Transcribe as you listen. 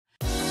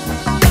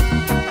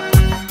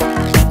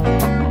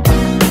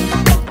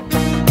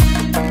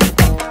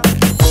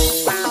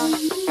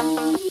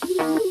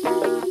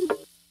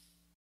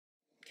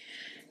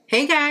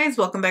Hey guys,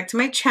 welcome back to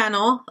my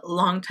channel.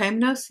 Long time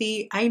no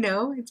see. I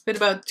know it's been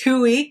about 2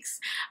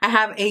 weeks. I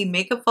have a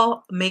makeup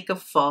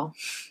fall.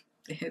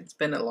 It's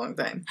been a long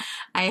time.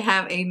 I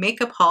have a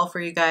makeup haul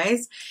for you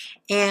guys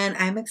and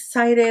I'm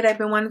excited. I've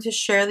been wanting to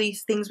share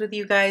these things with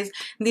you guys.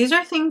 These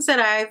are things that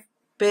I've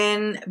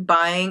been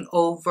buying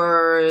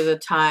over the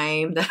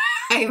time that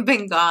I've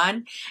been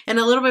gone, and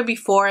a little bit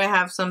before. I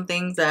have some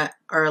things that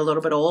are a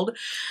little bit old.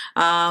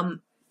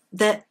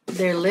 That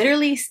they're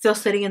literally still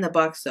sitting in the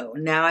box though.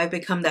 Now I've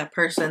become that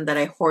person that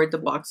I hoard the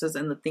boxes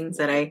and the things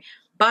that I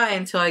buy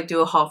until I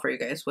do a haul for you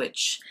guys,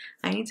 which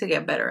I need to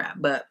get better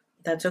at, but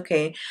that's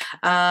okay.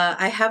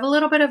 I have a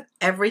little bit of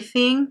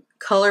everything.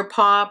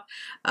 ColourPop,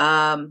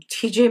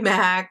 TJ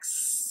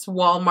Maxx,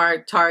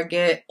 Walmart,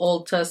 Target,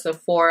 Ulta,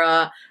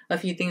 Sephora, a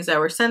few things that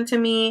were sent to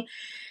me.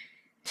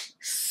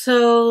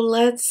 So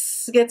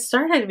let's get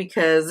started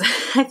because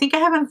I think I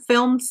haven't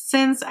filmed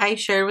since I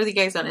shared with you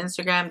guys on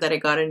Instagram that I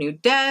got a new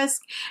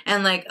desk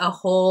and like a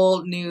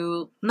whole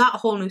new,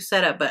 not whole new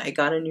setup, but I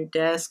got a new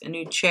desk, a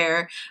new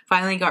chair.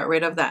 Finally got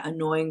rid of that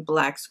annoying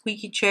black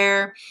squeaky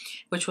chair,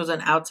 which was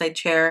an outside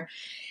chair.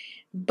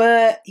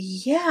 But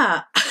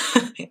yeah,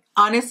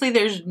 honestly,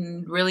 there's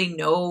really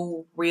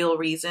no real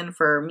reason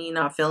for me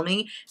not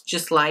filming.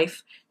 Just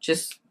life,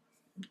 just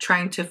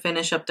trying to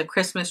finish up the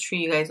Christmas tree.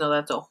 You guys know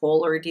that's a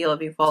whole ordeal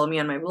if you follow me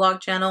on my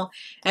vlog channel.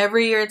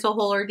 Every year it's a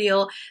whole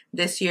ordeal.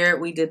 This year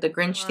we did the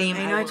Grinch theme.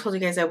 I know I told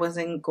you guys I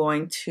wasn't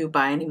going to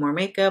buy any more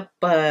makeup,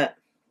 but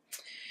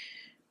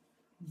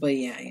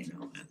yeah, you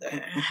know,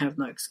 I have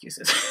no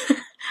excuses.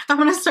 I'm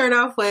gonna start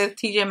off with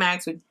TJ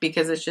Maxx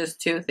because it's just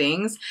two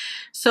things.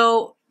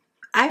 So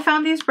I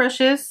found these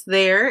brushes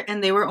there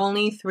and they were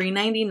only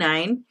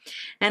 $3.99,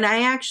 and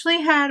I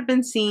actually had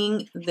been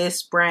seeing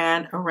this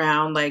brand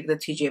around like the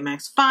TJ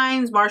Maxx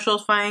finds,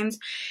 Marshall's finds,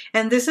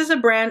 and this is a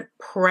brand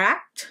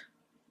Pract.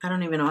 I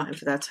don't even know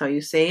if that's how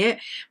you say it,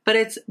 but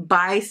it's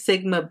by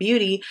Sigma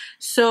Beauty.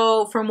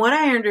 So from what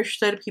I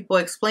understood, people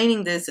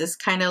explaining this is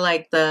kind of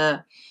like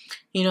the,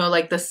 you know,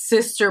 like the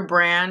sister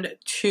brand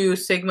to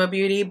Sigma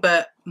Beauty,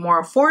 but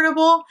more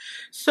affordable.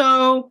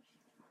 So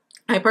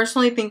I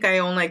personally think I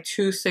own like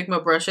 2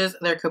 Sigma brushes.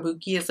 Their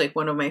Kabuki is like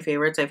one of my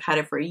favorites. I've had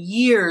it for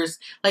years,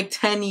 like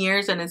 10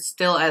 years, and it's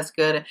still as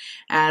good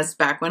as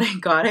back when I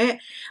got it.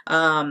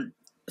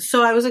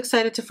 So I was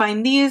excited to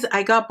find these.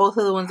 I got both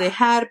of the ones they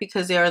had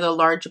because they are the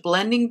large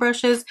blending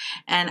brushes,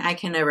 and I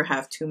can never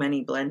have too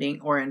many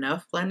blending or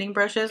enough blending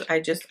brushes.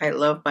 I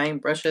love buying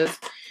brushes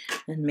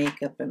and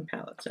makeup and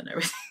palettes and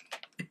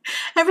everything.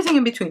 Everything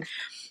in between.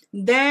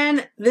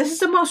 Then this is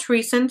the most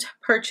recent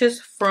purchase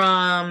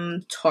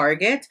from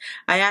Target.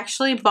 I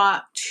actually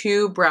bought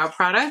 2 brow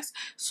products.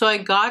 So I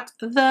got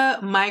the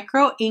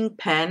micro ink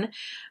pen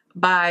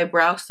by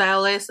Brow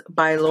Stylist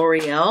by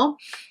L'Oreal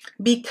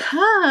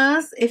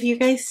because if you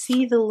guys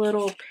see the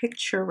little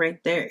picture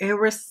right there, it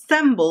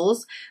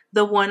resembles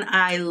the one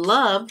I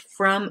love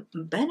from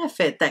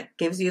Benefit that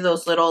gives you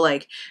those little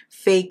like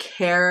fake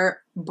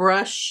hair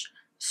brush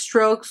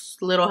strokes,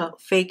 little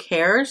fake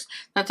hairs.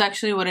 That's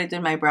actually what I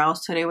did my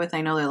brows today with.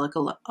 I know they look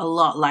a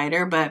lot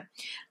lighter, but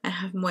I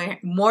have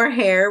more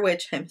hair,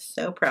 which I'm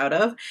so proud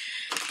of.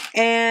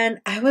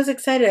 And I was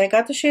excited. I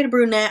got the shade of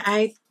brunette.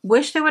 I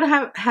wish they would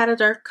have had a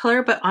dark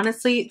color, but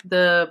honestly,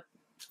 the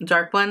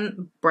dark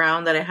one,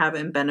 brown, that I have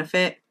in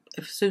Benefit,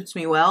 it suits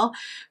me well.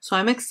 So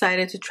I'm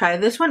excited to try.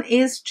 This one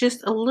is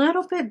just a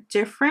little bit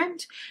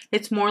different.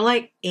 It's more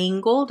like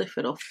angled, if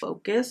it'll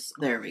focus.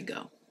 There we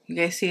go. You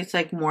guys see it's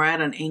like more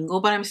at an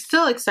angle, but I'm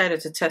still excited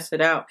to test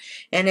it out.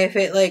 And if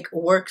it like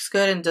works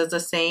good and does the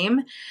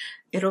same,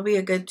 it'll be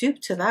a good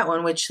dupe to that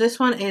one, which this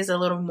one is a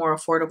little more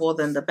affordable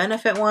than the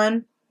Benefit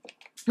one.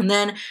 And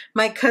then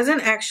my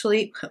cousin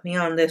actually put me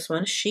on this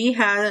one. She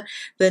had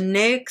the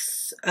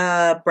NYX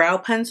brow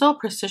pencil,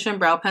 precision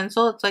brow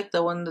pencil. It's like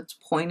the one that's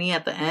pointy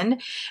at the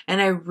end.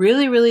 And I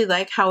really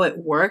like how it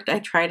worked. I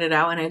tried it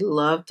out and I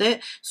loved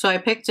it. So I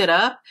picked it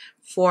up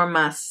for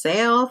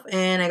myself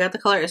and I got the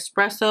color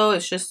Espresso.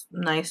 It's just a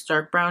nice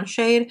dark brown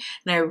shade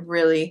and I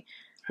really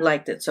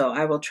liked it, so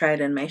I will try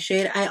it in my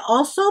shade. I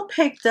also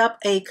picked up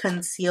a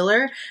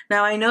concealer.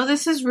 Now I know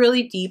this is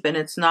really deep and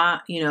it's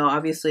not, you know,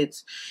 obviously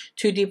it's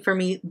too deep for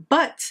me,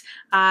 but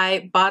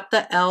I bought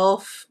the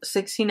e.l.f.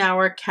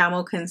 16-hour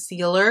Camo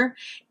Concealer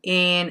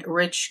in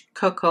Rich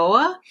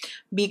Cocoa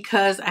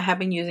because I have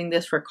been using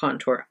this for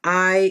contour.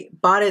 I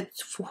bought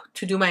it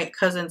to do my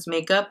cousin's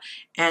makeup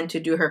and to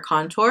do her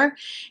contour,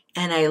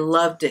 and I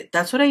loved it.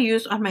 That's what I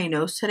used on my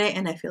nose today,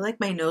 and I feel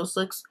like my nose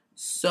looks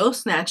so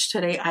snatched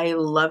today. I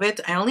love it.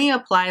 I only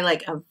apply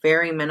like a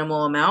very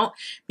minimal amount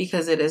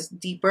because it is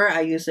deeper. I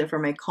used it for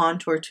my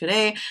contour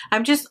today.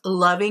 I'm just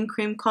loving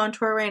cream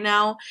contour right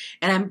now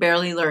and I'm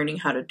barely learning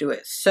how to do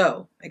it.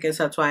 So I guess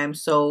that's why I'm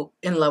so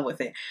in love with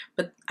it.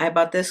 But I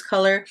bought this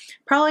color.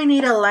 Probably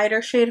need a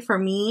lighter shade for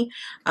me,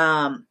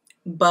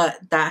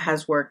 but that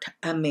has worked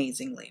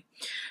amazingly.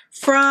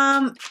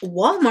 From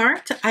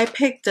Walmart, I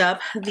picked up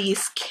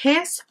these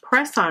Kiss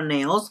press-on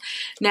nails.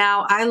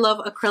 Now, I love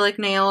acrylic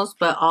nails,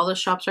 but all the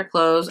shops are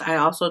closed. I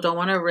also don't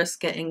want to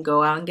risk it and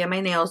go out and get my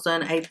nails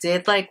done. I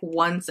did like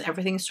once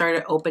everything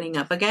started opening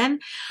up again,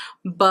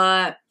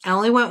 but I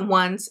only went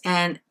once.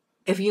 And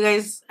if you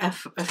guys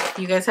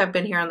have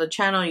been here on the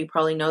channel, you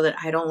probably know that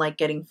I don't like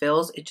getting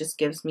fills. It just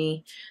gives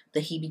me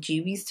the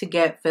heebie-jeebies to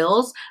get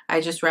fills.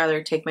 I just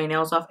rather take my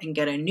nails off and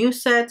get a new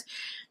set.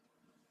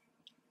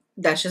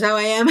 That's just how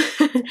I am.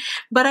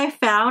 But I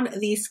found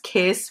these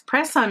Kiss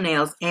press-on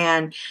nails,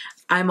 and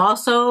I'm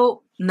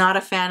also not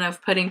a fan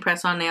of putting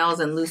press-on nails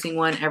and losing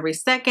one every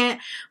second,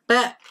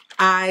 but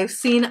I've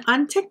seen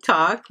on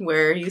TikTok,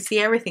 where you see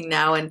everything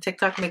now and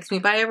TikTok makes me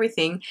buy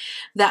everything,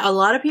 that a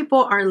lot of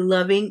people are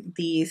loving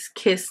these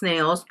Kiss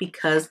nails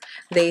because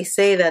they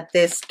say that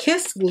this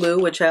Kiss glue,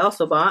 which I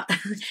also bought,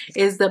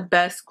 is the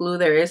best glue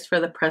there is for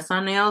the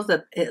press-on nails,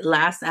 that it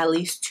lasts at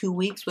least 2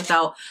 weeks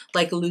without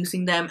like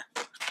losing them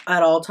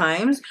at all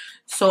times.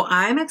 So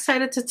I'm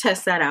excited to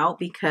test that out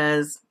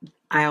because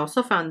I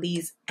also found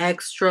these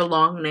extra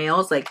long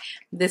nails. Like,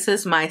 this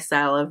is my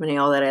style of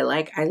nail that I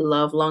like. I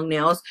love long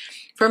nails.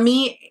 For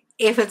me,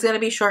 if it's going to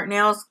be short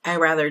nails, I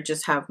rather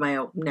just have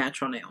my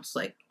natural nails,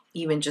 like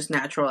even just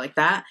natural like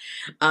that,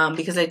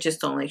 because I just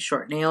don't like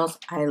short nails.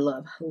 I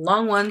love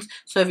long ones.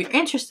 So if you're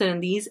interested in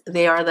these,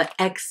 they are the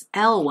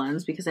XL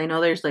ones, because I know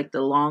there's like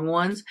the long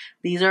ones.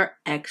 These are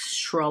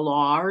extra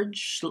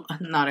large,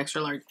 not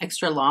extra large,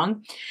 extra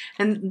long.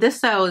 And this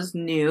style is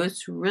new.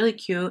 It's really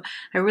cute.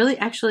 I really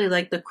actually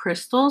like the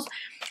crystals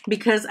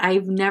because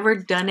I've never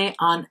done it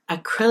on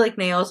acrylic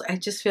nails. I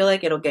just feel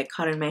like it'll get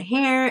caught in my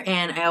hair,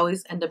 and I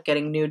always end up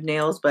getting nude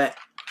nails, but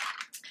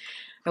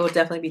I will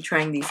definitely be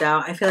trying these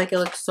out. I feel like it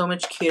looks so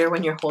much cuter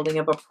when you're holding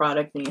up a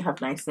product and you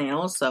have nice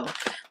nails. So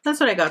that's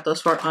what I got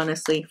those for,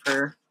 honestly,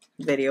 for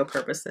video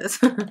purposes.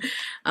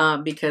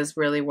 Because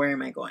really, where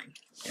am I going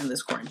in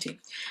this quarantine?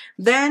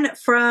 Then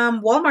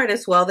from Walmart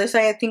as well, this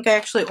I think I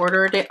actually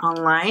ordered it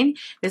online.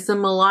 It's the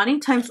MILANI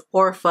times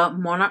Orpha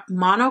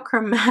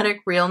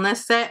monochromatic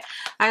realness set.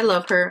 I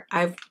love her.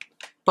 I've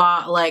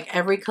bought like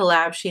every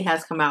collab she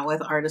has come out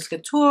with. Artist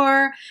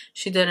Couture,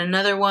 she did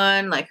another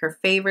one, like her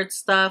favorite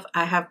stuff.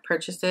 I have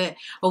purchased it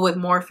with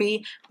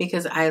Morphe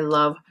because I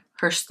love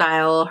her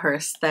style, her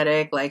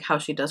aesthetic, like how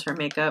she does her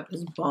makeup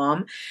is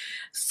bomb.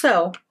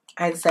 So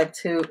I decided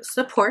to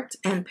support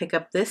and pick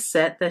up this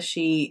set that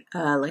she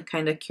like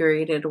kind of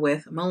curated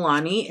with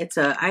MILANI. It's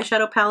a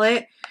eyeshadow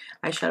palette,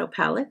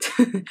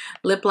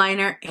 lip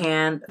liner,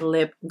 and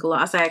lip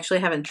gloss. I actually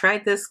haven't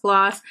tried this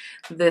gloss.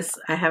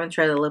 I haven't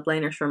tried the lip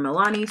liners from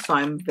MILANI, so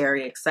I'm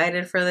very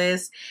excited for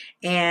this.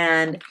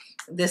 And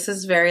this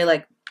is very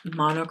like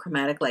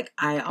monochromatic. Like,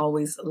 I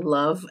always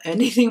love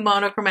anything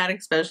monochromatic,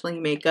 especially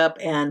makeup,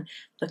 and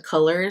the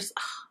colors.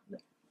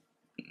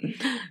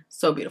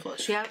 So beautiful.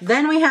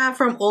 Then we have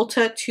from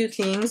Ulta two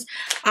things.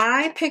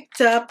 I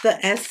picked up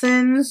the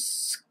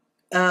Essence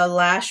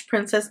Lash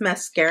Princess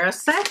Mascara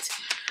set.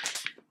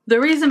 The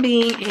reason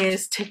being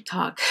is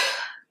TikTok.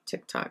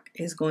 TikTok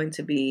is going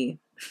to be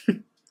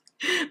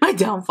my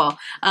downfall.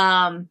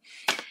 I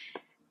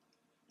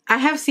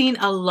have seen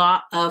a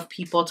lot of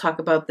people talk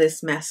about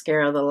this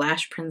mascara, the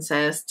Lash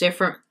Princess,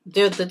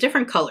 the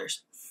different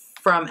colors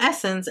from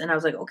Essence, and I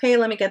was like, okay,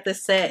 let me get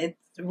this set. It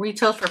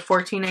retails for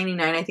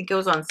 $14.99. I think it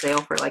was on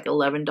sale for like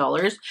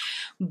 $11,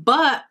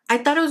 but I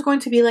thought it was going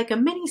to be like a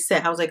mini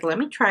set. I was like, let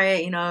me try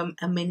it, you know,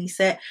 a mini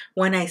set.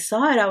 When I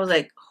saw it, I was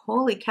like,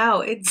 holy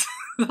cow, it's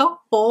the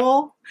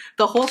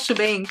whole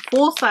shebang,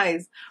 full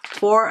size,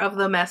 4 of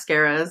the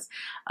mascaras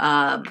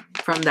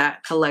from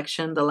that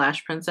collection, the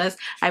Lash Princess.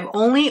 I've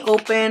only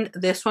opened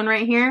this one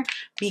right here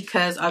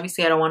because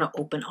obviously I don't want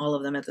to open all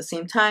of them at the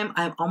same time.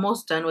 I'm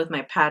almost done with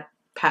my Pat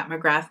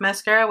McGrath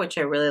mascara, which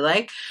I really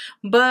like,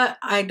 but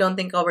I don't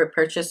think I'll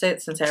repurchase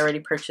it since I already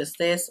purchased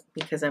this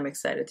because I'm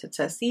excited to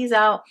test these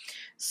out.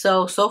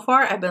 So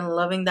far I've been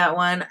loving that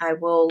one. I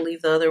will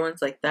leave the other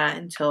ones like that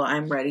until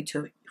I'm ready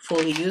to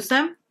fully use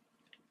them.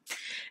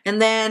 And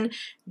then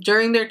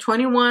during their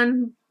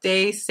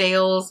 21-day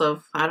sales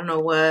of, I don't know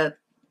what,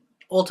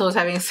 Ulta was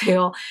having a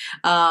sale,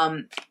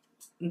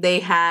 they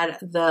had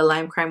the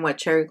Lime Crime Wet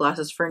Cherry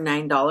glosses for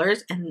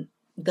 $9, and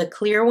the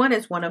clear one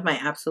is one of my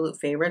absolute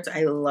favorites.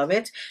 I love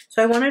it.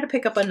 So I wanted to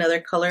pick up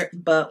another color,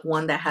 but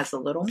one that has a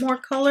little more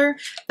color.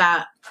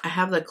 That I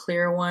have the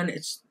clear one.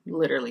 It's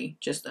literally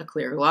just a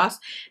clear gloss.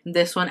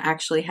 This one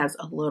actually has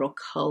a little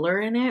color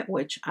in it,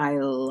 which I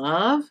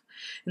love.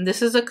 And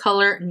this is a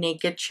color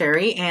Naked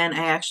Cherry, and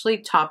I actually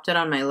topped it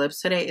on my lips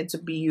today. It's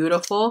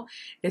beautiful.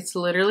 It's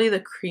literally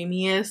the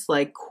creamiest,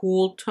 like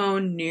cool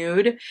tone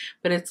nude,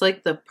 but it's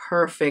like the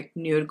perfect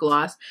nude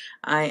gloss.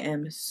 I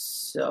am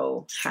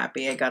so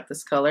happy I got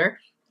this color,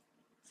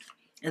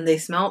 and they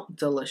smell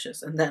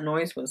delicious, and that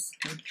noise was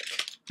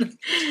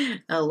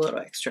a little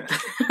extra.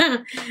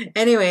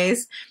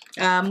 Anyways,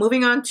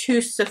 moving on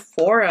to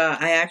Sephora,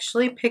 I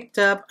actually picked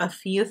up a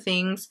few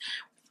things.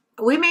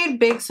 We made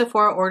big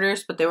Sephora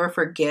orders, but they were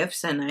for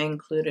gifts, and I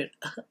included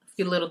a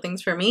few little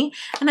things for me.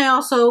 And I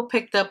also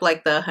picked up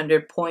like the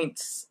 100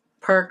 points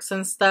perks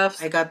and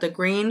stuff. I got the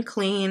Green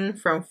Clean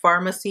from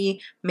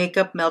Pharmacy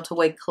Makeup Melt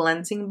Away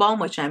Cleansing Balm,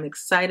 which I'm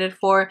excited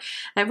for.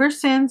 Ever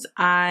since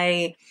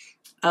I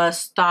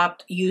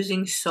stopped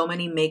using so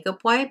many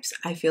makeup wipes,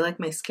 I feel like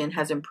my skin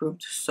has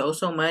improved so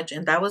much,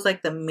 and that was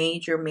like the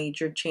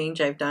major change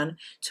I've done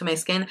to my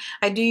skin.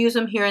 I do use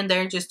them here and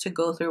there just to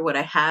go through what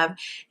I have,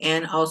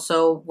 and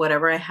also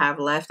whatever I have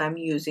left, I'm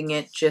using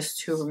it just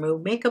to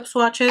remove makeup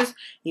swatches,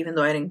 even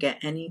though I didn't get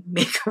any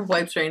makeup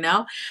wipes right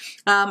now.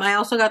 I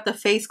also got the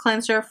face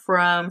cleanser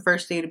from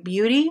First Aid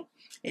Beauty.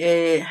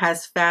 It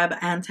has Fab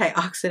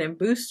antioxidant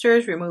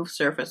boosters, remove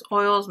surface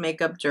oils,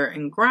 makeup dirt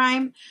and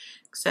grime.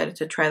 Excited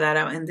to try that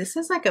out, and this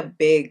is like a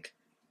big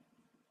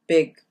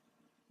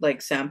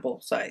like sample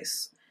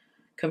size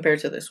compared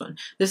to this one.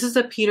 This is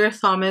the Peter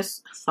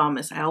Thomas,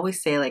 I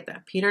always say it like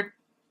that. Peter,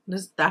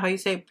 is that how you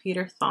say it?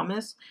 Peter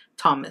Thomas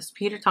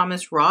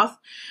Roth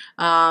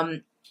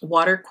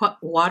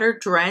water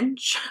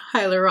drench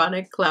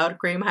hyaluronic cloud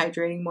cream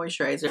hydrating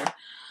moisturizer.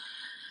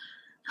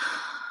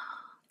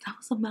 That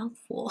was a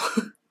mouthful.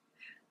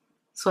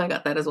 So I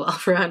got that as well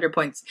for 100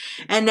 points.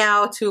 And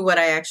now to what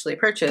I actually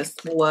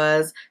purchased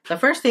was the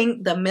first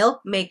thing, the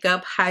Milk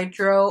Makeup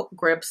Hydro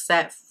Grip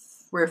Set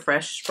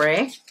Refresh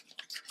Spray.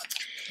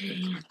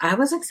 I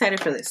was excited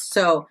for this.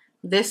 So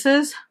this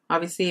is,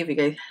 obviously, if you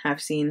guys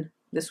have seen,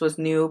 this was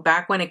new.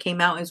 Back when it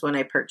came out is when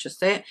I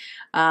purchased it.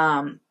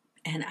 And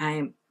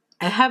I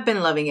have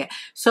been loving it.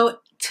 So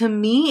to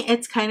me,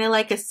 it's kind of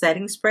like a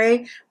setting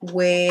spray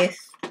with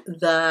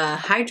the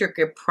Hydro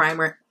Grip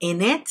primer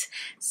in it.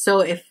 So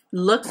it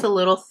looks a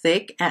little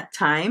thick at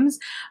times.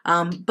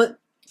 But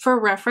for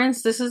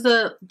reference, this is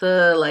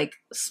the like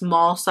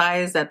small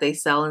size that they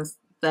sell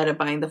instead of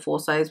buying the full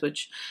size,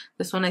 which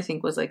this one I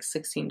think was like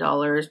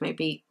 $16,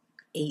 maybe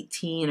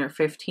 18 or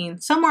 15,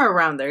 somewhere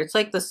around there. It's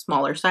like the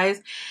smaller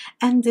size.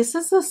 And this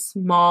is a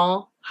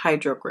small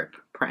Hydro Grip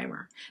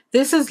primer.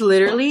 This is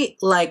literally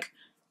like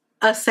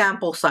a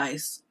sample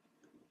size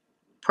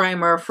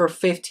primer for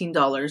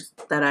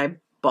 $15 that I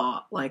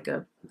bought.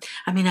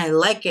 I mean, I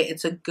like it.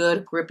 It's a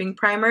good gripping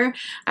primer.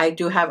 I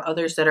do have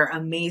others that are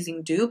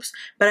amazing dupes,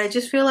 but I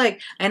just feel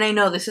like, and I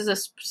know this is a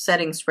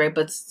setting spray,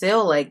 but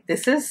still, like,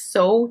 this is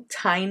so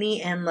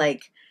tiny and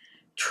like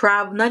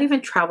not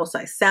even travel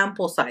size,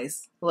 sample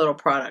size little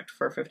product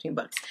for 15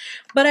 bucks.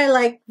 But I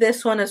like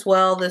this one as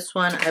well. This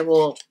one I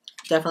will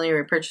definitely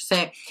repurchase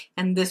it,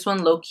 and this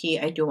one low-key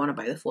I do want to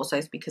buy the full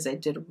size because I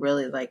did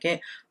really like it.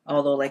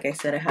 Although, like I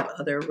said, I have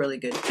other really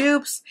good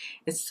dupes,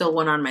 it's still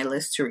one on my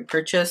list to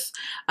repurchase.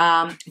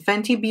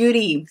 Fenty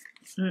Beauty,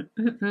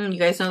 you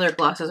guys know their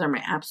glosses are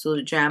my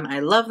absolute jam. I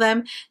love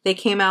them. They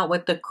came out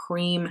with the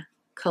cream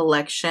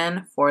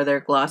collection for their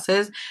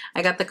glosses.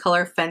 I got the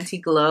color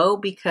Fenty Glow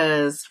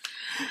because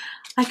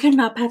I could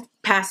not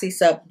pass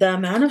these up. The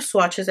amount of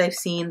swatches I've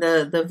seen,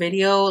 the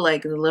video,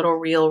 like the little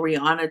reel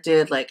Rihanna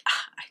did, like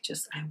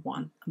I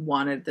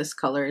wanted this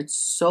color. It's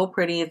so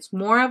pretty. It's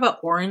more of an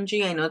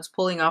orangey. I know it's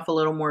pulling off a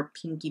little more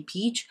pinky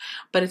peach,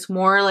 but it's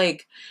more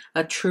like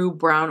a true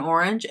brown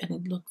orange, and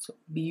it looks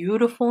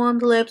beautiful on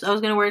the lips. I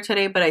was gonna wear it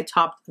today, but I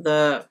topped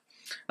the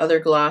other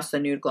gloss, the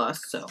nude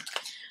gloss, so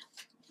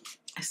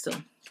I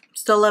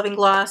still loving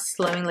gloss,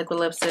 loving liquid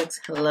lipsticks,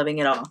 loving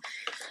it all.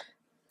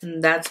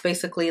 And that's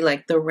basically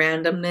like the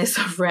randomness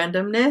of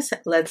randomness.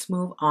 Let's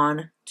move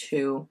on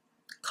to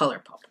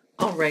ColourPop.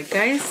 All right,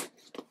 guys,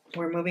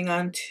 we're moving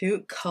on to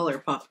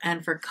ColourPop.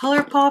 And for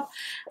ColourPop,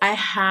 I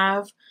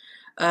have,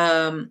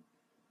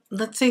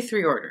 let's say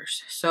 3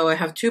 orders. So I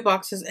have 2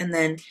 boxes, and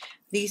then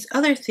these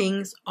other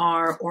things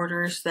are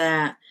orders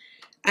that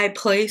I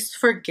placed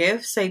for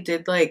gifts. I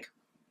did like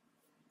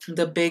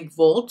the big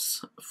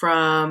volts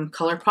from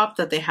ColourPop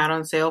that they had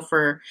on sale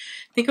for,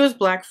 I think it was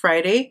Black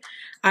Friday.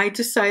 I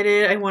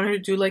decided I wanted to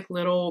do like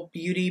little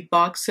beauty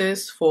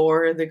boxes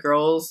for the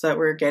girls that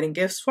we're getting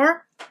gifts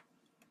for.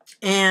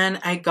 And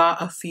I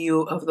got a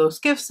few of those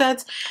gift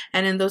sets.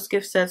 And in those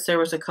gift sets, there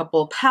was a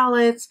couple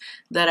palettes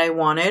that I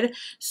wanted.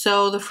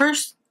 So the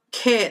first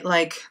kit,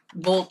 like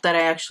volt that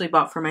I actually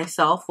bought for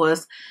myself,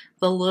 was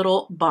the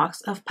little box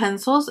of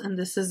pencils. And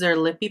this is their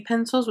lippy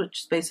pencils,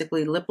 which is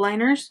basically lip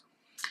liners.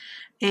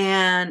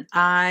 And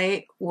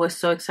I was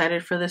so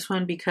excited for this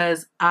one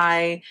because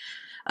I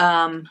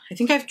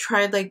think I've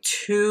tried like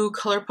 2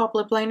 ColourPop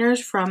lip liners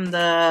from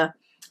the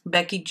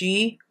Becky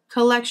G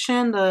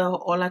collection, the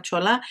Hola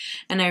Chola,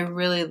 and I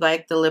really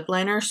like the lip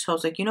liners. So I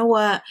was like, you know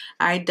what?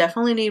 I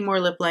definitely need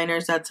more lip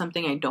liners. That's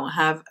something I don't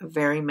have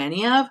very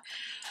many of.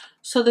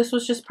 So this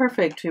was just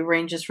perfect. It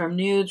ranges from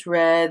nudes,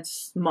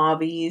 reds,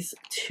 mauves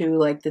to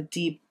like the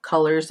deep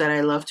colors that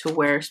I love to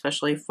wear,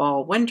 especially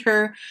fall,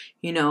 winter.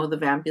 You know, the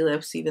vampy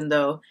lips, even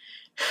though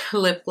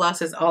lip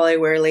gloss is all I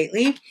wear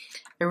lately.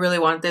 I really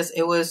want this.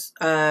 It was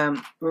a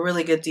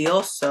really good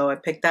deal, so I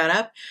picked that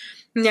up.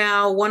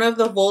 Now, one of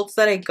the volts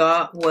that I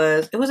got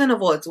was, it wasn't a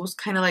volt, it was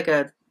kind of like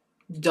a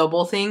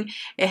double thing.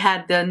 It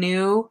had the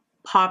new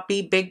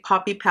Big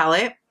Poppy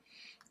palette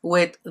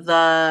with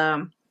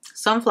the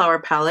Sunflower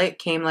palette,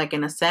 came like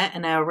in a set,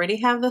 and I already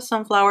have the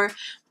Sunflower,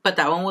 but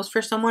that one was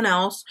for someone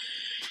else.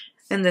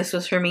 And this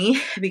was for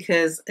me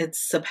because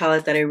it's a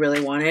palette that I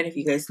really wanted. If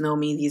you guys know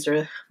me, these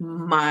are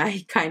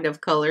my kind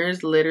of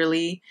colors.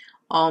 Literally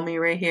all me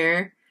right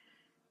here.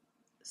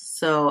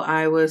 So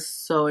I was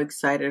so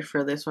excited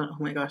for this one.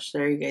 Oh my gosh,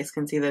 there you guys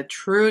can see the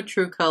true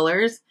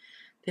colors.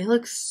 They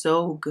look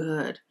so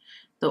good.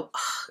 So,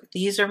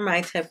 these are my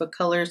type of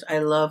colors. I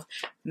love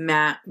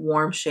matte,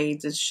 warm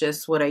shades. It's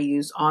just what I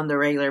use on the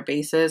regular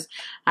basis.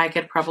 I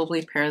could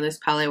probably pair this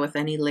palette with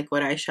any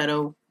liquid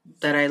eyeshadow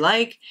that I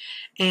like.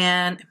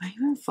 And am I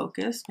even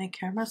focused? My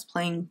camera's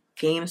playing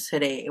games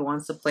today. It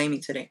wants to play me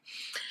today.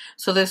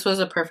 So this was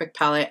a perfect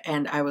palette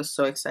and I was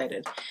so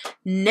excited.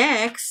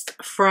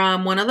 Next,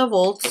 from one of the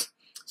Volts.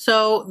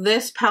 So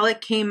this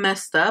palette came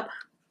messed up.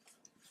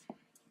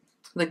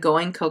 The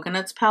Going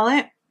Coconuts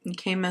palette. It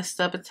came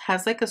messed up. It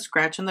has like a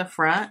scratch in the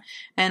front.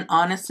 And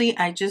honestly,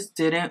 I just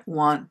didn't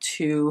want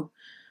to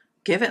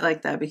give it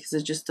like that because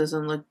it just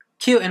doesn't look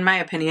cute in my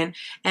opinion.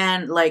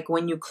 And like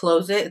when you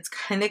close it, it's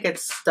kind of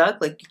gets stuck.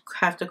 Like you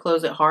have to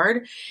close it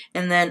hard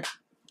and then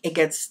it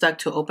gets stuck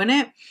to open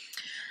it.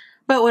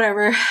 But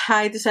whatever,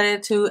 I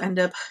decided to end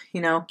up,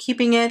 you know,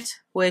 keeping it,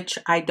 which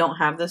I don't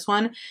have this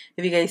one.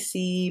 If you guys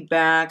see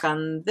back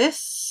on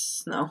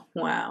this, no,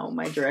 wow,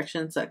 my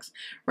direction sucks.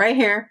 Right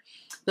here,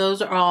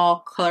 those are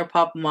all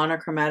ColourPop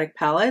monochromatic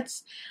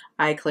palettes.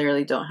 I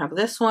clearly don't have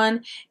this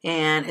one,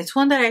 and it's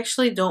one that I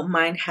actually don't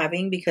mind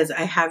having because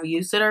I have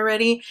used it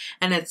already,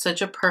 and it's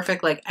such a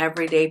perfect like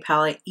everyday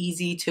palette,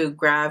 easy to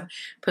grab,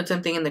 put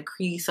something in the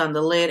crease on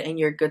the lid, and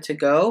you're good to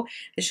go.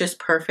 It's just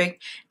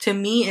perfect. To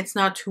me, it's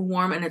not too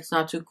warm and it's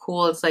not too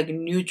cool. It's like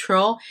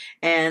neutral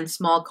and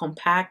small,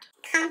 compact.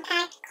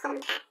 Compact.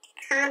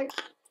 Get it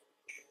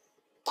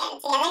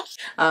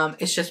together.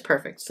 It's just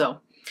perfect. So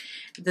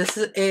this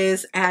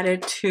is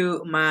added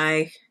to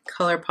my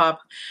ColourPop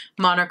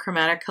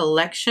monochromatic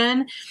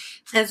collection,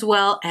 as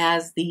well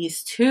as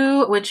these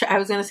two, which I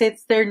was going to say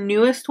it's their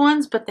newest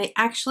ones, but they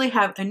actually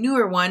have a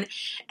newer one,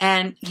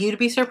 and you'd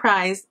be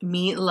surprised,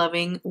 me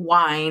loving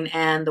wine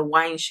and the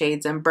wine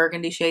shades and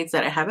burgundy shades,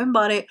 that I haven't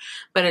bought it,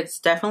 but it's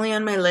definitely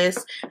on my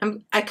list.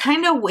 I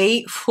kind of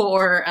wait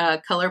for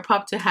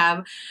ColourPop to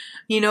have,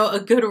 you know, a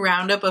good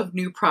roundup of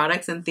new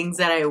products and things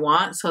that I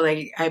want, so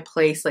like I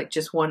place like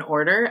just one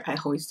order. I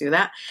always do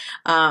that.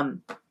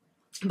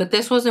 But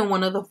this wasn't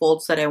one of the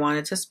Volts that I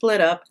wanted to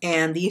split up,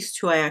 and these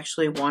two I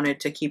actually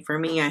wanted to keep for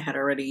me. I had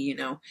already, you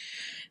know,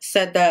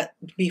 said that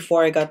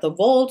before I got the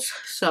Volts.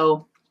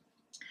 So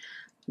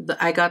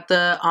I got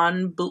the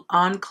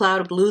On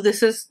Cloud Blue.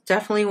 This is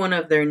definitely one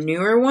of their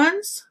newer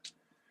ones.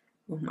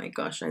 Oh my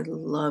gosh, I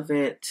love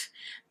it.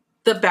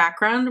 The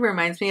background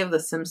reminds me of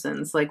The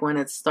Simpsons, like when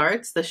it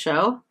starts, the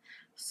show.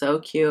 So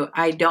cute.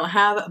 I don't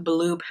have a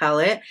blue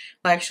palette.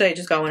 Well, actually, I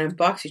just got one in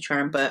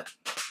BoxyCharm, but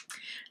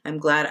I'm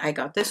glad I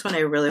got this one. I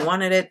really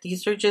wanted it.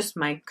 These are just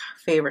my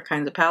favorite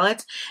kinds of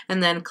palettes.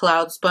 And then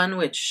Cloud Spun,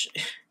 which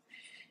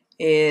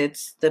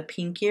it's the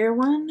pinkier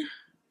one.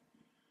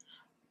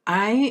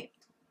 I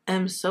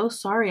am so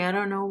sorry. I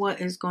don't know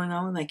what is going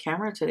on with my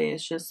camera today.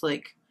 It's just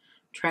like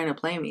trying to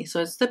play me.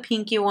 So it's the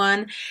pinky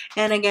one.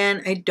 And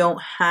again, I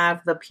don't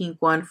have the pink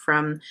one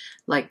from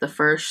like the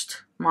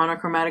first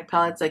monochromatic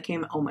palettes that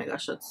came. Oh my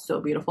gosh, that's so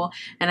beautiful.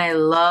 And I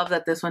love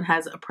that this one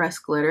has a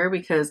pressed glitter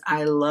because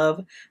I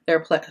love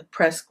their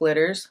pressed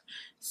glitters.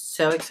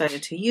 So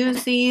excited to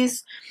use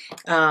these.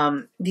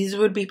 These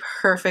would be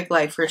perfect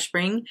like for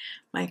spring.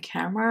 My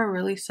camera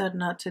really said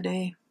not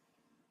today.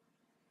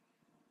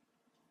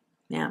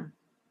 Yeah.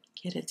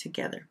 Get it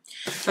together.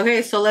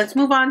 Okay, so let's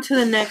move on to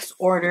the next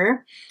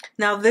order.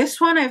 Now this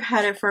one, I've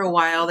had it for a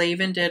while. They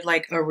even did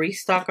like a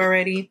restock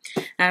already.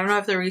 I don't know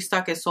if the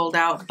restock is sold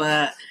out,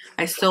 but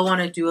I still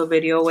want to do a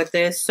video with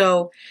this.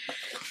 So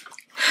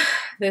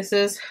this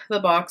is the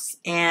box,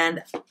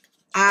 and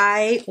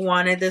I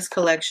wanted this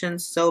collection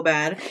so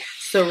bad.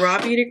 So Raw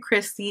Beauty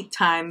Christie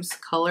times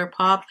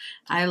ColourPop.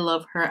 I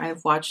love her.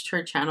 I've watched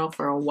her channel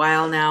for a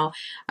while now.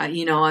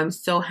 You know, I'm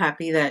so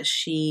happy that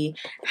she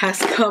has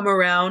come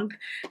around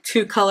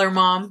to Color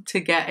Mom to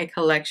get a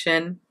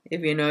collection.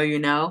 If you know, you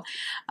know.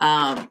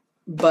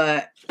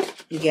 But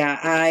yeah,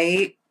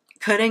 I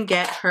couldn't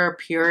get her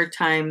Pure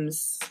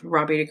times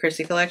Raw Beauty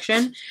Christie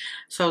collection.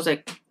 So I was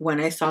like, when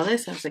I saw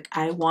this, I was like,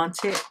 I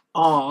want it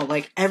all.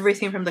 Like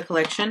everything from the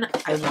collection,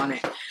 I want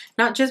it.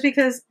 Not just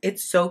because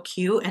it's so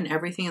cute and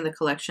everything in the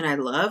collection I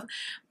love,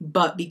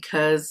 but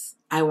because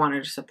I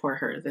wanted to support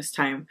her this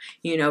time,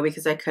 you know,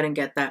 because I couldn't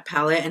get that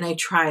palette. And I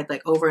tried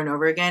like over and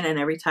over again, and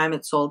every time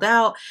it sold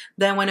out.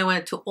 Then when I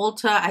went to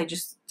Ulta, I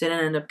just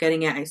didn't end up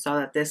getting it. I saw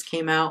that this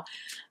came out.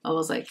 I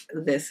was like,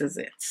 this is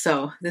it.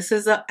 So this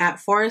is a At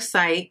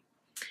Foresight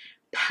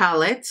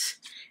palette,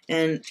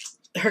 and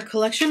her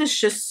collection is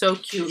just so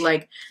cute.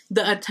 Like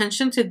the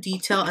attention to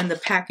detail and the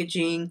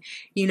packaging,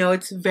 you know,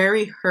 it's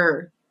very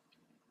her.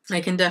 I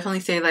can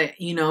definitely say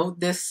that, you know,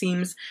 this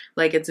seems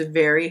like it's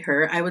very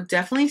her. I would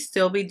definitely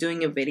still be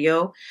doing a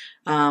video.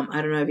 I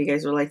don't know if you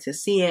guys would like to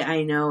see it.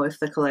 I know if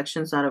the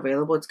collection's not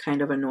available, it's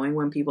kind of annoying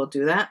when people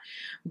do that.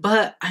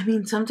 But, I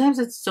mean, sometimes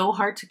it's so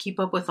hard to keep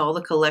up with all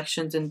the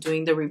collections and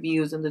doing the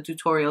reviews and the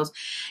tutorials,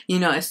 you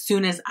know, as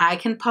soon as I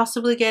can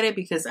possibly get it,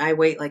 because I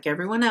wait like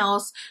everyone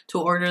else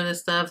to order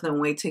this stuff, then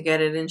wait to get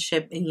it and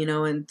ship, and, you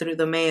know, and through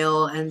the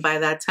mail. And by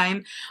that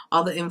time,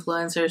 all the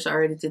influencers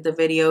already did the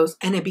videos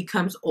and it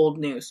becomes old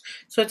news.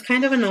 So it's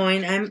kind of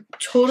annoying. I'm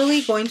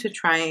totally going to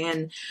try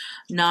and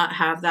not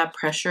have that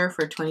pressure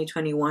for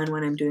 2021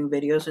 when I'm doing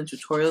videos and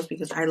tutorials,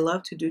 because I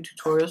love to do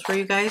tutorials for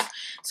you guys.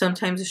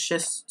 Sometimes it's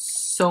just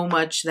so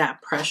much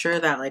that pressure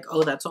that like,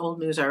 oh, that's old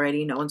news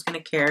already. No one's going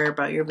to care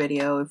about your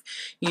video if,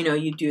 you know,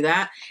 you do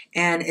that.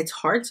 And it's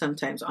hard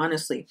sometimes,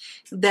 honestly.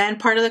 Then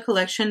part of the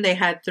collection, they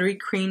had 3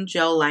 cream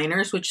gel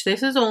liners, which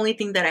this is the only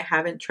thing that I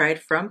haven't tried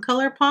from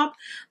ColourPop,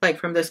 like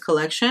from this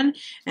collection.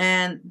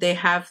 And they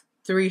have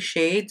 3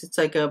 shades. It's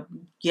like a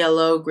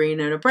yellow, green,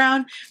 and a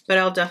brown, but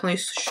I'll definitely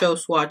show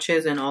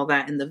swatches and all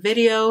that in the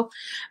video.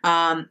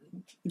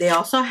 They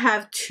also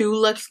have 2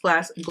 Luxe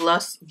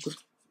gloss.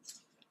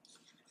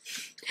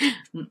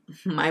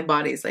 My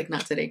body's like,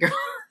 not today, girl.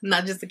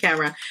 Not just the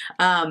camera.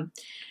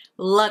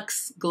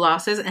 Luxe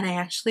glosses, and I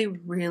actually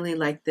really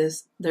like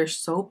this. They're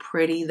so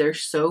pretty. They're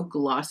so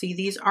glossy.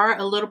 These are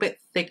a little bit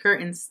thicker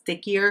and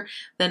stickier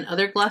than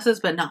other glosses,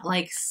 but not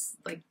like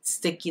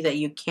sticky that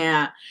you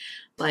can't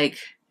like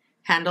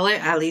handle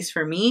it, at least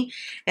for me.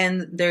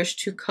 And there's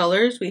 2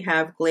 colors. We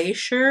have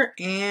Glacier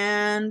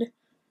and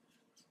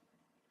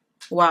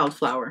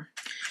Wildflower.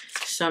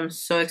 So I'm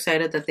so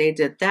excited that they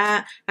did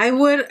that. I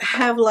would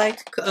have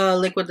liked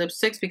liquid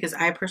lipsticks, because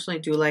I personally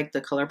do like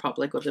the ColourPop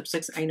liquid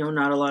lipsticks. I know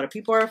not a lot of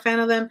people are a fan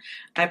of them.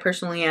 I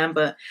personally am,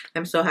 but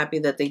I'm so happy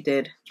that they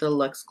did the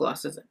Luxe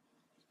glosses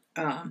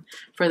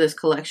for this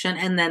collection.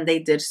 And then they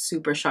did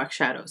Super Shock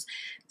shadows.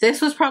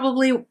 This was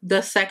probably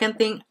the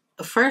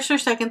first or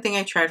second thing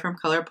I tried from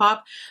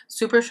ColourPop.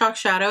 Super Shock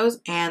shadows,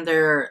 and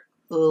their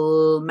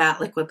matte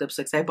liquid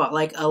lipsticks. I bought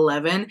like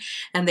 11,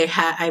 and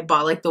I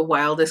bought like the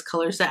wildest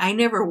colors that I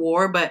never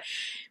wore, but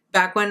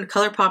back when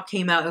ColourPop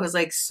came out, it was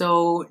like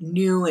so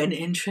new and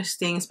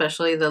interesting,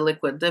 especially the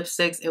liquid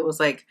lipsticks. It was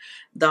like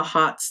the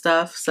hot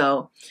stuff.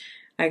 So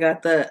I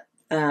got the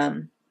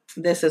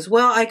this as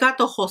well. I got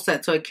the whole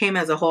set, so it came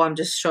as a whole. I'm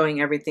just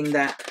showing everything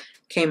that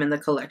came in the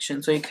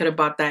collection, so you could have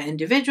bought that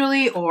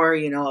individually or,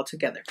 you know, all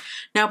together.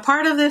 Now,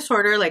 part of this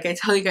order, like I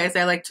tell you guys,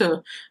 I like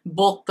to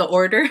bulk the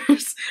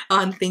orders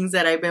on things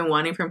that I've been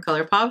wanting from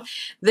ColourPop.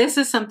 This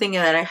is something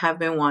that I have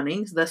been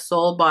wanting, the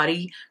Soul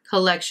Body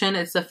collection.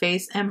 It's the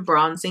face and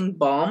bronzing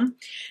balm.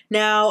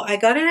 Now, I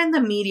got it in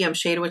the medium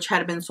shade, which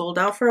had been sold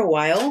out for a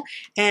while,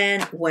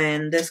 and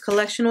when this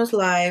collection was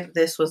live,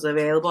 this was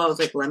available. I was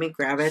like, let me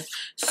grab it.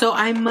 So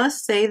I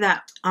must say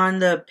that on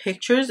the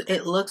pictures,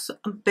 it looks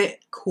a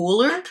bit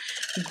cooler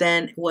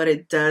than what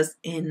it does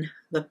in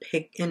the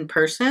in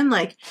person.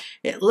 Like,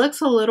 it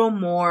looks a little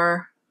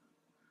more,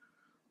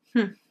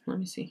 let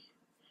me see.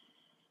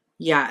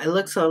 Yeah, it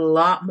looks a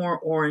lot more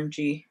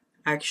orangey,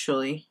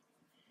 actually.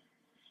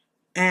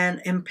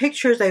 And in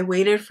pictures, I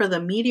waited for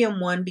the medium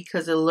one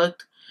because it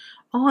looked,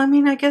 oh, I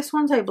mean, I guess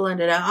once I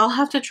blend it out, I'll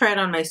have to try it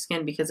on my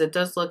skin because it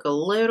does look a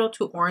little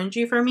too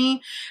orangey for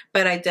me.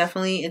 But I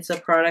definitely, it's a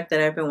product that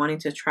I've been wanting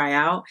to try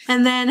out.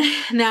 And then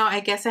now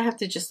I guess I have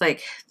to just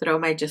like throw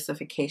my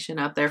justification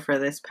out there for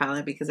this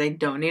palette, because I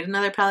don't need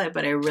another palette,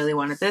 but I really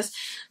wanted this.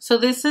 So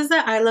this is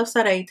the I Love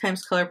Sarai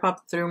times ColourPop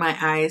Through My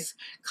Eyes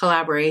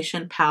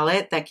collaboration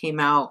palette that came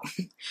out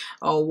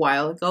a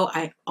while ago.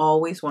 I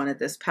always wanted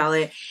this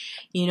palette.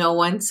 You know,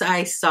 once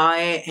I saw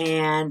it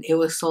and it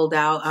was sold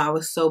out, I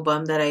was so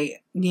bummed that I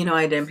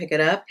didn't pick it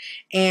up,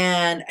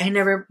 and I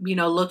never,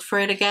 looked for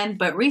it again.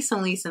 But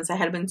recently, since I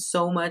had been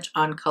so much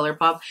on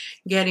ColourPop,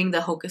 getting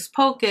the Hocus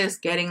Pocus,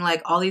 getting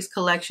like all these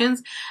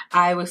collections,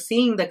 I was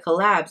seeing the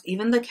collabs,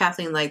 even the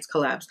Kathleen Lights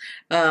collabs.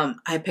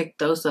 I picked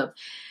those up.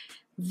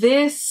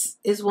 This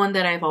is one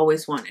that I've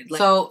always wanted.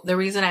 So the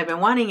reason I've been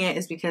wanting it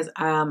is because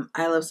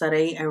I love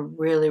Sarai. I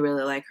really,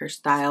 really like her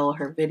style,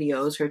 her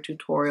videos, her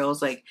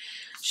tutorials. Like,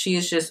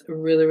 she's just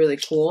really, really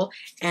cool.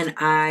 And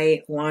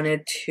I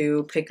wanted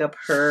to pick up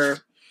her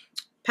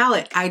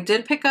palette. I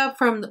did pick up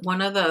from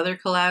one of the other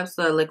collabs,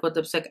 the liquid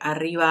lipstick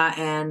Arriba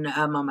and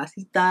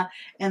Mamacita.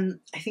 And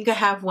I think I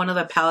have one of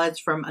the palettes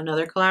from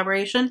another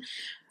collaboration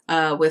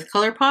with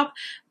ColourPop,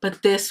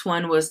 but this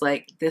one was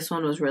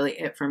really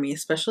it for me,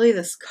 especially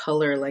this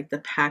color, like the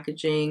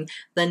packaging,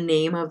 the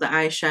name of the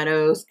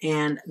eyeshadows,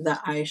 and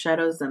the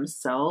eyeshadows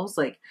themselves.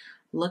 Like,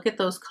 look at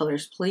those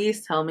colors.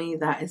 Please tell me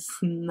that is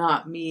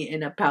not me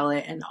in a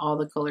palette and all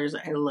the colors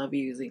I love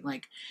using.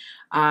 Like,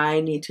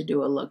 I need to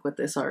do a look with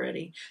this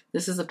already.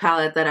 This is a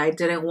palette that I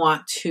didn't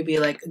want to be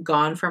like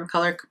gone from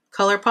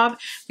ColourPop,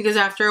 because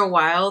after a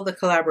while, the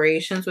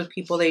collaborations with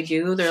people they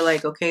do, they're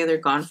like, okay, they're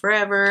gone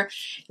forever.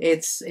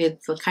 It's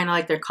kind of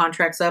like their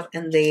contract's up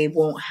and they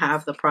won't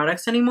have the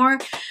products anymore.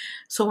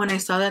 So when I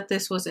saw that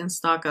this was in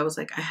stock, I was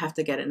like, I have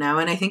to get it now.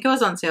 And I think it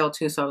was on sale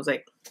too. So I was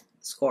like,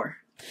 score.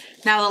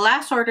 Now the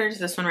last order is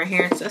this one right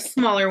here. It's a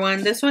smaller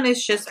one. This one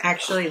is just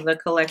actually the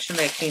collection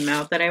that came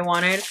out that I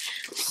wanted.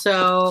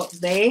 So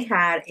they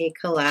had a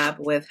collab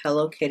with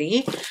Hello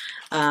Kitty,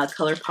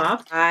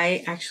 ColourPop.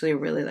 I actually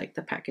really like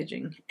the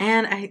packaging.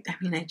 And I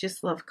mean, I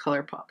just love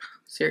ColourPop.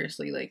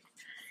 Seriously, like,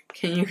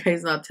 can you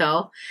guys not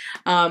tell?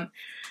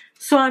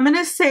 So I'm going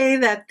to say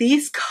that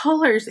these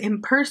colors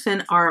in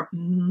person are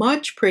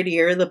much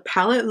prettier. The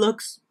palette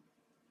looks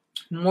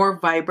more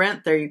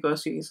vibrant. There you go,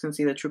 so you guys can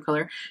see the true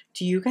color.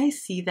 Do you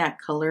guys see that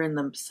color in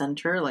the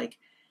center, like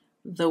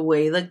the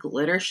way the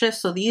glitter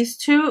shifts? So these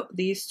two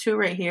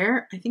right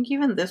here, I think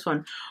even this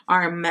one,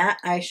 are matte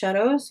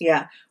eyeshadows,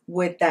 yeah,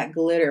 with that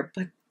glitter,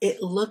 but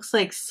it looks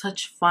like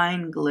such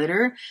fine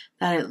glitter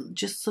that it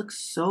just looks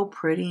so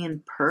pretty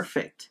and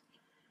perfect.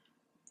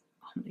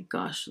 Oh my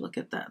gosh, look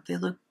at that. They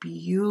look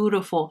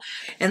beautiful.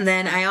 And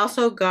then I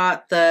also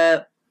got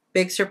the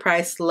Big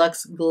Surprise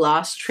Luxe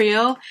Gloss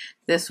Trio.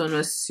 This one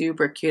was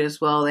super cute as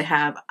well. They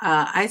have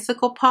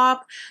Icicle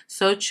Pop,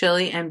 So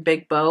Chilly, and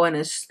Big Bow, and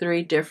it's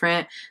 3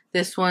 different.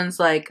 This one's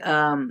like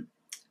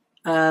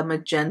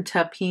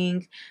magenta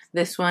pink.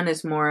 This one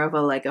is more of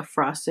a like a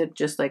frosted,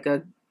 just like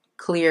a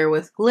clear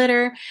with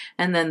glitter,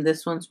 and then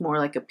this one's more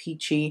like a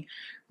peachy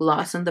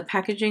gloss. And the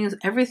packaging is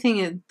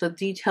everything, the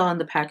detail in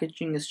the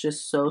packaging is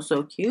just so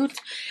cute.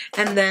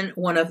 And then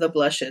one of the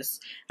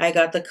blushes, I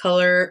got the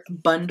color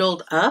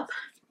Bundled Up.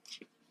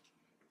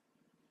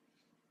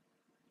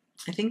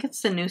 I think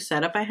it's the new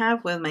setup I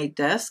have with my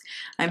desk.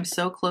 I'm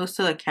so close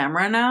to the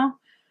camera now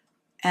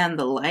and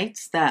the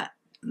lights that,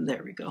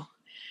 there we go.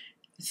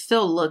 It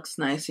still looks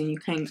nice, and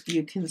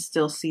you can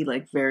still see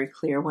like very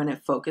clear when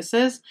it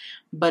focuses,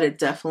 but it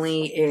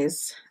definitely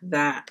is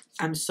that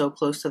I'm so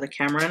close to the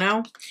camera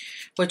now,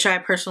 which I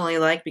personally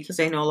like, because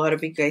I know a lot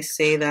of you guys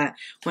say that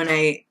when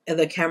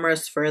the camera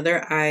is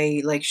further,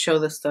 I like show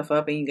this stuff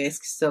up and you guys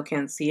still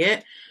can't see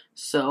it.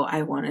 So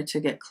I wanted to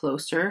get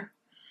closer,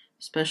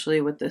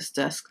 especially with this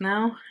desk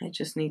now. I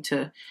just need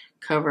to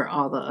cover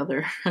all the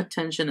other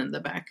attention in the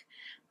back.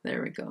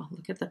 There we go.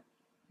 Look at the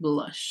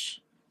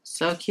blush.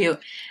 So cute.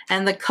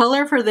 And the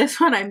color for this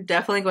one, I'm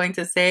definitely going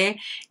to say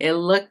it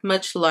looked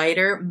much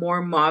lighter,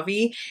 more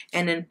mauve-y,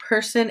 and in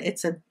person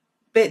it's a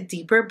bit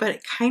deeper, but I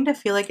kind of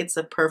feel like it's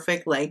a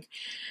perfect like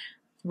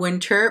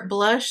winter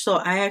blush. So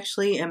I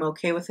actually am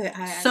okay with it.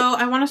 So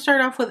I want to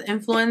start off with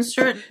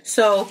influencer.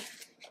 So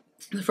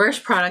the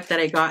first product that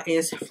I got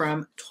is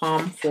from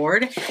Tom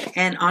Ford,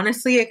 and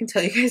honestly I can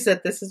tell you guys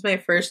that this is my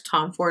first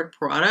Tom Ford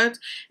product,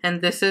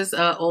 and this is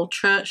a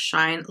Ultra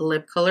Shine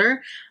lip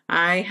color.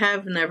 I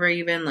have never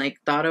even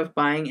like thought of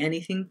buying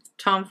anything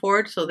Tom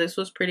Ford, so this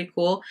was pretty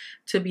cool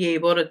to be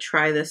able to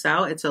try this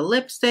out. It's a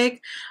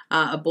lipstick,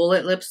 a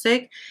bullet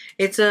lipstick.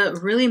 It's a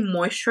really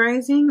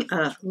moisturizing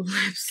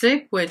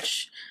lipstick,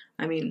 which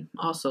I mean,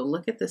 also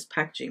look at this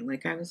packaging.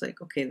 Like I was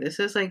like, okay, this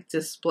is like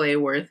display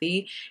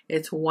worthy.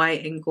 It's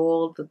white and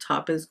gold. The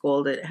top is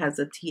gold. It has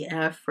a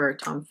TF for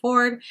Tom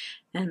Ford.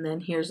 And then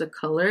here's a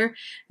color.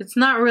 It's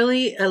not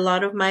really a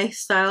lot of my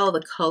style,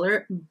 the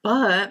color,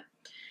 but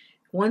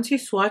once you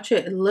swatch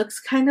it, it looks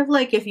kind of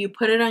like if you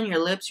put it on your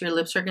lips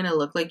are going to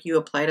look like you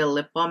applied a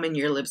lip balm and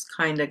your lips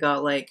kind of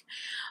got like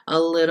a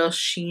little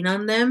sheen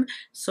on them.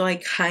 So I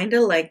kind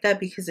of like that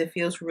because it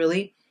feels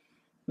really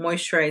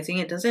moisturizing.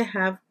 It doesn't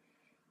have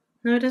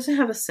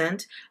a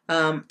scent,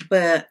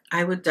 but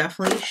I would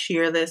definitely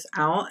sheer this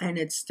out and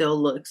it still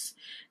looks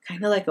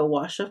kind of like a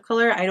wash of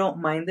color. I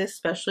don't mind this,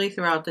 especially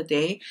throughout the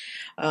day.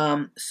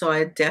 So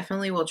I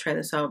definitely will try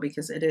this out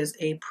because it is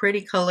a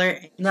pretty color.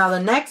 Now the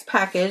next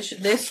package,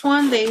 this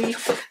one, they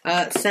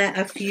sent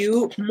a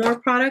few more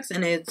products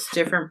and it's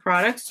different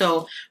products.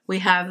 So we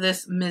have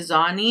this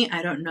MILANI,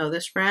 I don't know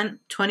this brand,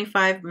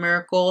 25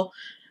 Miracle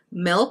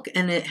Milk,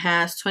 and it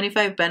has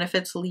 25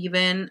 benefits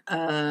leave-in,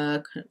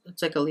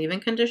 it's like a leave-in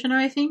conditioner,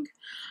 I think.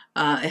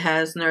 It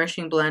has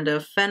nourishing blend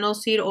of fennel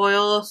seed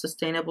oil,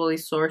 sustainably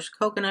sourced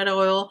coconut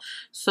oil.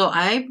 So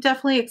I'm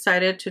definitely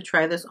excited to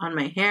try this on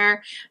my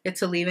hair.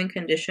 It's a leave-in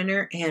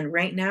conditioner, and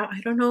right now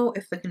I don't know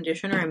if the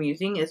conditioner I'm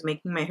using is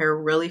making my hair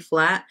really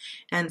flat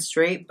and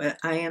straight, but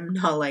I am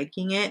not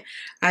liking it.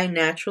 I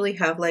naturally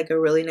have like a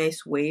really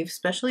nice wave,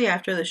 especially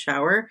after the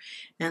shower,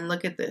 and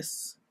look at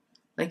this.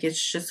 Like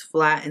it's just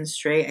flat and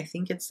straight. I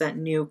think it's that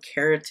new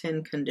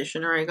keratin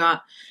conditioner I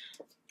got.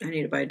 I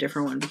need to buy a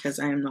different one because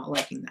I am not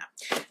liking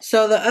that.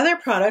 So the other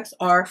products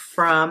are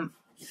from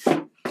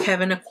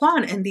Kevyn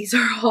Aucoin, and these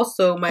are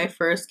also my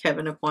first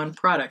Kevyn Aucoin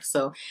products.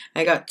 So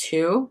I got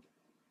 2.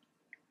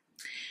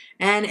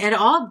 And it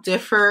all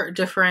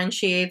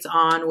differentiates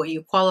on what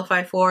you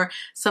qualify for.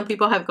 Some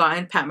people have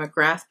gotten Pat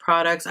McGrath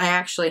products. I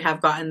actually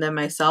have gotten them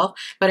myself,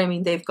 but I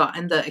mean, they've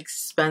gotten the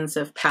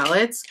expensive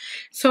palettes.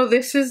 So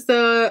this is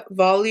the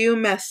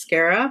Volume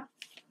Mascara.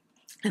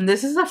 And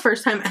this is the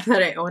first time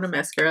that I own a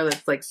mascara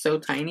that's like so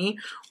tiny,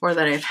 or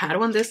that I've had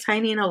one this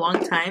tiny in a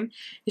long time.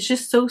 It's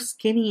just so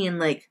skinny and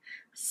like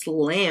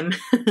slim.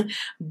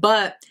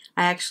 But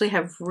I actually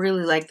have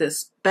really liked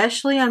this,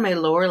 especially on my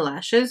lower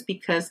lashes,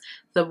 because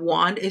the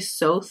wand is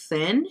so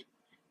thin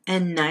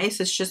and nice.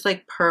 It's just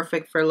like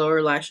perfect for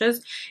lower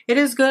lashes. It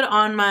is good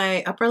on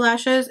my upper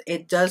lashes.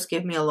 It does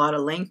give me a lot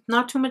of length,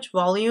 not too much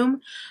volume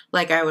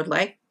like I would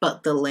like,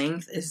 but the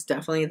length is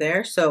definitely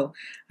there. So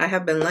I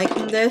have been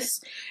liking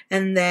this.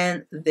 And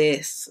then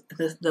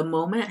the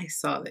moment I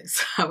saw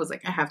this, I was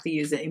like, I have to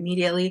use it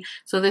immediately.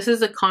 So this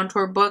is a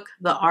contour book,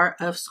 The Art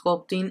of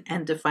Sculpting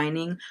and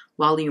Defining,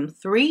 Volume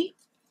 3.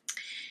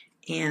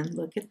 And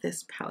look at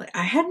this palette.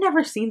 I had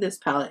never seen this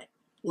palette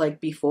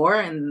like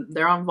before, and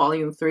they're on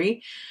volume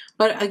 3.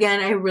 But again,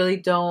 I really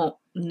don't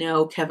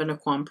know Kevyn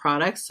Aucoin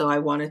products, so I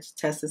wanted to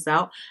test this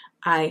out.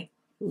 I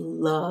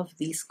love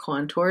these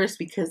contours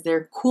because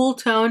they're cool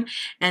tone,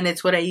 and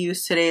it's what I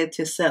use today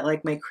to set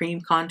like my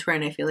cream contour,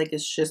 and I feel like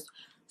it's just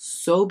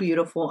so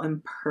beautiful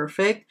and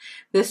perfect.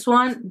 This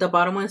one, the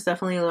bottom one, is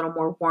definitely a little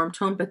more warm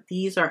tone, but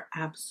these are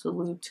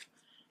absolute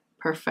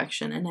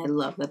perfection, and I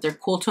love that they're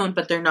cool tone,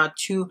 but they're not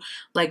too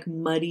like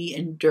muddy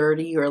and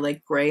dirty or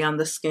like gray on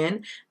the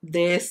skin.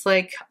 This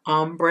like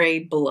ombre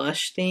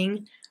blush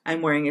thing,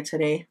 I'm wearing it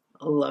today.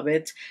 I love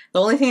it.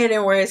 The only thing I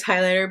didn't wear is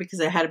highlighter because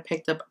I had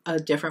picked up a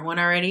different one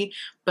already,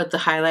 but the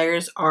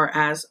highlighters are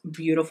as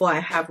beautiful.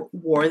 I have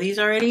wore these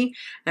already.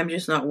 I'm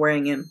just not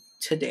wearing them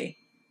today.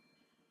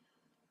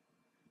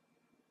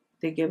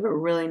 They give a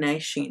really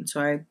nice sheen, so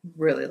I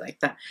really like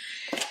that.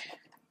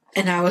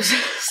 And I was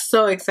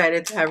so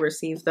excited to have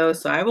received those.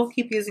 So I will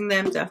keep using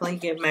them. Definitely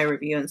give my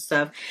review and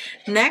stuff.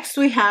 Next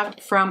we have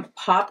from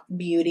Pop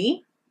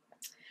Beauty.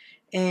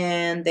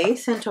 And they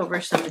sent over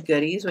some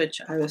goodies,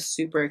 which I was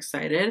super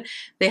excited.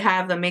 They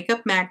have the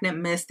Makeup Magnet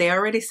Mist. They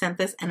already sent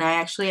this, and I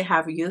actually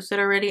have used it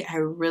already. I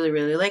really,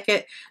 really like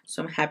it.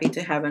 So I'm happy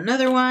to have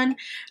another one.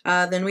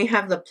 Then we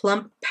have the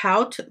Plump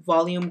Pout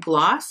Volume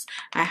Gloss.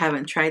 I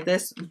haven't tried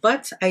this,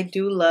 but I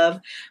do love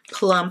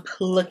plump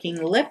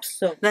looking lips.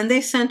 So then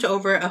they sent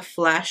over a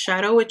Flash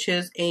Shadow, which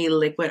is a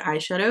liquid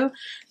eyeshadow.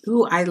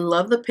 Ooh, I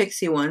love the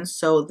Pixie one,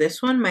 so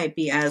this one might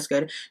be as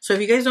good. So if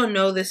you guys don't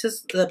know, this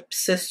is the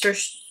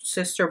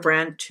sister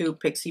brand to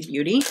Pixie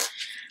Beauty.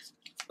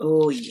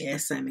 Oh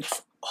yes,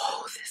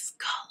 oh, this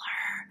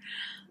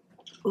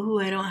color. Ooh,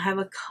 I don't have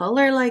a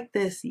color like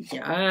this.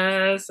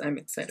 Yes, I'm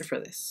excited for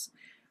this.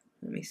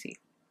 Let me see.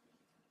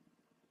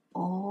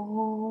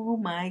 Oh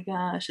my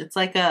gosh, it's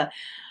like a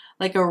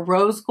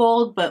rose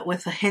gold, but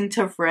with a hint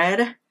of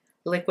red.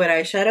 Liquid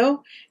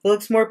eyeshadow. It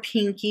looks more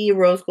pinky,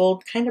 rose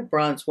gold, kind of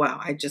bronze.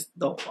 Wow, I just,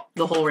 the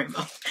whole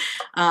rainbow.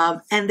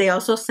 And they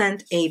also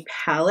sent a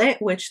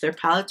palette, which their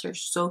palettes are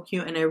so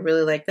cute and I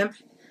really like them.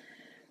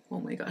 Oh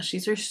my gosh,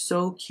 these are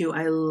so cute.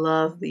 I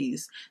love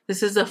these.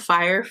 This is a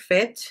Fire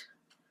Fit.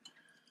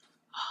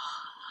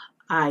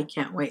 I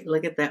can't wait.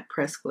 Look at that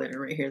pressed glitter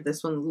right here.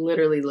 This one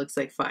literally looks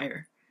like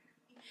fire.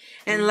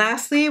 And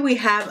lastly, we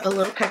have a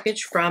little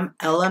package from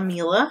Ella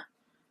Mila.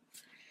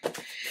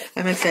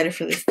 I'm excited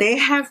for this. They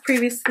have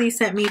previously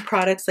sent me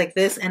products like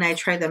this, and I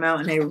tried them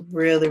out, and I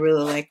really,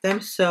 really like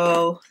them.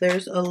 So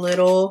there's a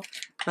little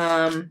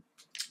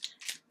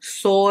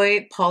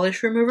soy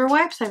polish remover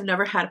wipes. I've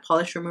never had a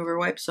polish remover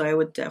wipe, so I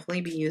would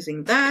definitely be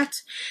using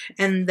that.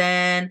 And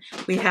then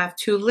we have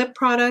 2 lip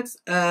products.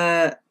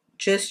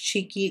 Just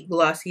Cheeky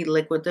Glossy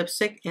Liquid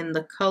Lipstick in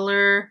the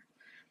color.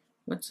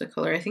 What's the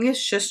color? I think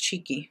it's Just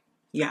Cheeky.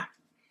 Yeah.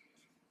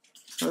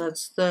 So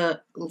that's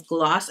the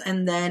gloss,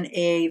 and then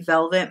a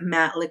Velvet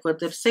Matte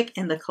Liquid Lipstick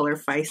in the color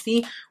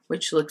Feisty,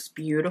 which looks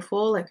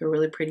beautiful, like a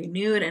really pretty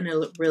nude and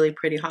a really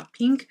pretty hot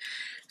pink.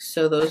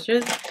 So those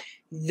are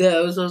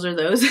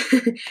those.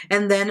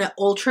 And then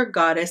Ultra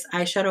Goddess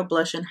Eyeshadow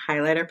Blush and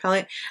Highlighter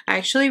Palette. I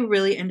actually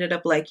really ended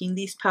up liking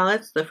these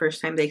palettes the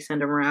first time they sent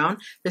them around.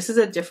 This is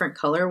a different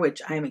color,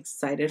 which I'm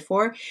excited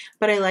for,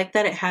 but I like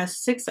that it has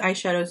 6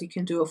 eyeshadows you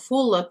can do a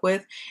full look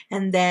with,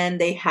 and then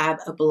they have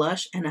a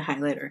blush and a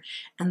highlighter.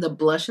 And the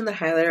blush and the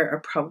highlighter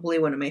are probably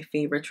one of my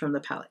favorites from the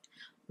palette.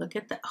 Look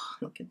at that. Oh,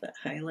 look at that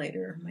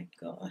highlighter. Oh my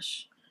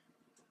gosh.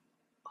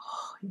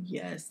 Oh,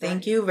 yes.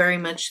 Thank you very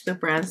much to the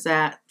brands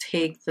that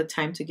take the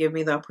time to give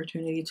me the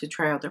opportunity to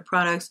try out their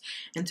products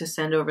and to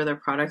send over their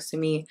products to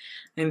me.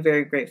 I'm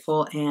very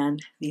grateful, and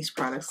these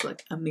products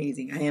look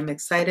amazing. I am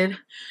excited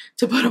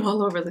to put them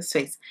all over this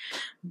face.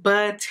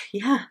 But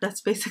yeah, that's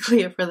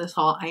basically it for this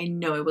haul. I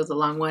know it was a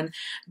long one.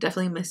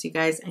 Definitely missed you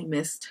guys. I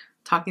missed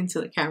talking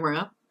to the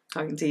camera,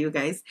 talking to you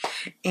guys.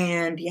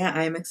 And yeah,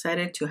 I'm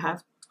excited to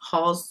have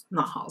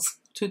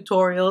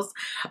tutorials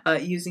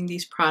using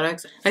these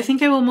products. I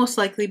think I will most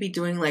likely be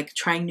doing like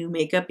trying new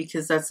makeup,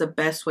 because that's the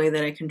best way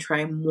that I can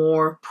try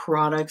more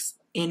products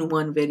in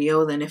one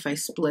video than if I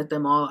split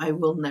them all. I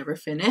will never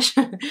finish.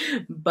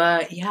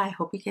 But yeah, I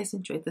hope you guys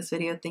enjoyed this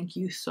video. Thank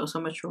you so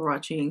much for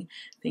watching.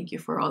 Thank you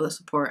for all the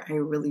support. I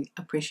really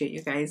appreciate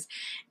you guys,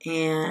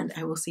 and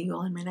I will see you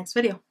all in my next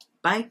video.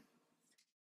 Bye.